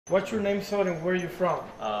What's your name, sir, and where are you from?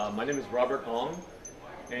 My name is Robert Ong,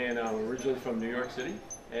 and I'm originally from New York City,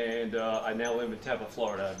 and I now live in Tampa,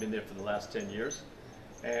 Florida. I've been there for the last 10 years,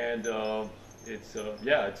 and it's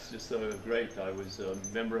just great. I was a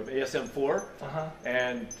member of ASM4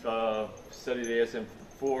 and studied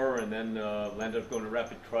ASM4, and then landed up going to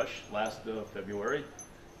Rapid Crush last February,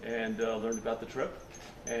 and learned about the trip.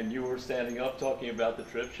 And you were standing up talking about the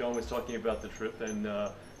trip. Shawn was talking about the trip, and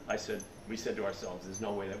we said to ourselves, there's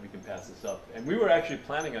no way that we can pass this up. And we were actually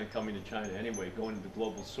planning on coming to China anyway, going to the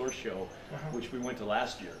Global Source Show, which we went to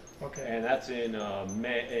last year. Okay. And that's in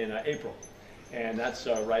April. And that's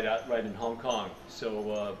right in Hong Kong.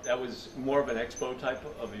 So that was more of an expo type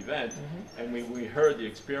of event. And we heard the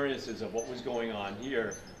experiences of what was going on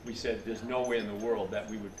here. We said there's no way in the world that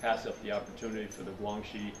we would pass up the opportunity for the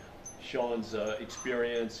Guangxi, Shawn's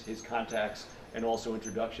experience, his contacts, and also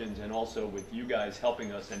introductions, and also with you guys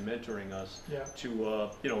helping us and mentoring us to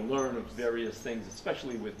learn of various things,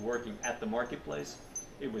 especially with working at the marketplace.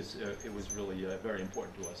 It was really very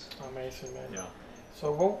important to us. Amazing, man. Yeah.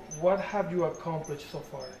 So what have you accomplished so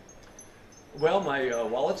far? Well, my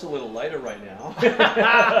wallet's a little lighter right now,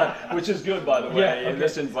 which is good, by the way, in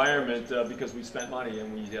this environment because we spent money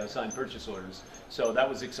and we signed purchase orders. So that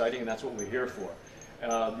was exciting, and that's what we're here for.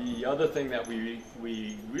 The other thing that we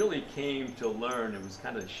really came to learn, it was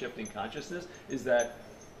kind of a shift in consciousness, is that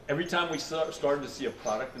every time we started to see a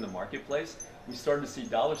product in the marketplace, we started to see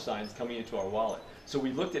dollar signs coming into our wallet. So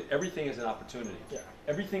we looked at everything as an opportunity. Yeah.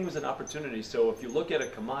 Everything was an opportunity. So if you look at a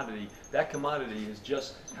commodity, that commodity is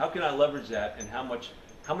just, how can I leverage that, and how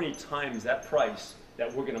many times that price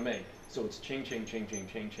that we're going to make. So it's ching, ching, ching, ching,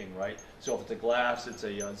 ching, ching, right? So if it's a glass, it's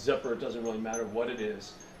a zipper, it doesn't really matter what it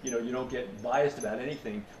is. You don't get biased about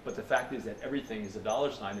anything, but the fact is that everything is a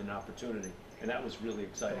dollar sign and an opportunity. And that was really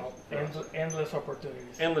exciting. Well, endless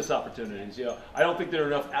opportunities. Endless opportunities, yeah. I don't think there are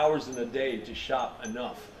enough hours in the day to shop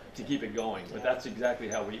enough to keep it going, but that's exactly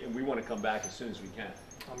how we want to come back as soon as we can.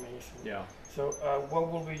 Amazing. Yeah. So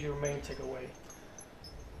what will be your main takeaway?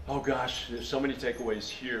 Oh gosh, there's so many takeaways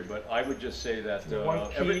here, but I would just say that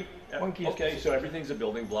one key. Okay, so everything's a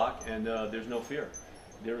building block, and there's no fear.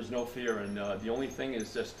 There is no fear, and the only thing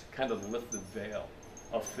is just kind of lift the veil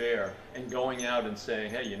of fear and going out and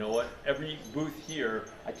saying, hey, you know what? Every booth here,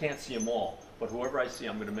 I can't see them all, but whoever I see,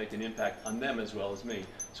 I'm going to make an impact on them as well as me.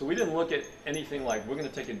 So we didn't look at anything like we're going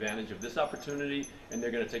to take advantage of this opportunity and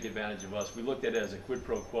they're going to take advantage of us. We looked at it as a quid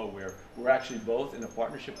pro quo, where we're actually both in a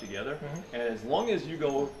partnership together. And as long as you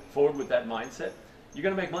go forward with that mindset, you're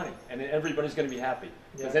going to make money, and everybody's going to be happy.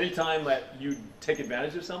 Because anytime that you take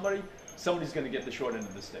advantage of somebody, somebody's going to get the short end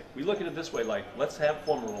of the stick. We look at it this way, like, let's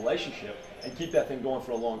form a relationship and keep that thing going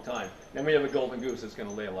for a long time. Then we have a golden goose that's going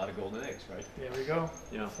to lay a lot of golden eggs, right? There we go.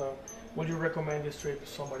 Yeah. So, would you recommend this trip to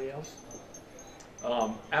somebody else?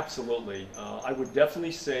 Absolutely. I would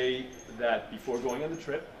definitely say that before going on the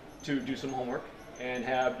trip, to do some homework and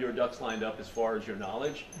have your ducks lined up as far as your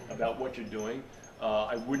knowledge about what you're doing.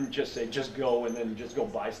 I wouldn't just say just go and then just go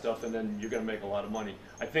buy stuff and then you're going to make a lot of money.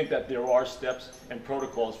 I think that there are steps and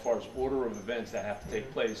protocols as far as order of events that have to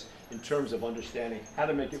take place in terms of understanding how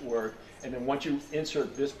to make it work. And then once you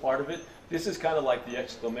insert this part of it, this is kind of like the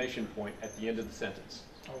exclamation point at the end of the sentence.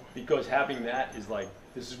 Because having that is like,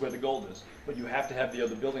 this is where the gold is. But you have to have the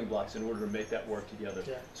other building blocks in order to make that work together.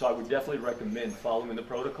 Yeah. So I would definitely recommend following the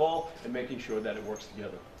protocol and making sure that it works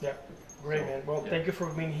together. Yeah. Great, man. Well, thank you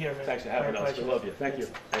for being here, man. Thanks for having us. I love you. Thank you.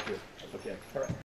 Thank you. Okay. All right.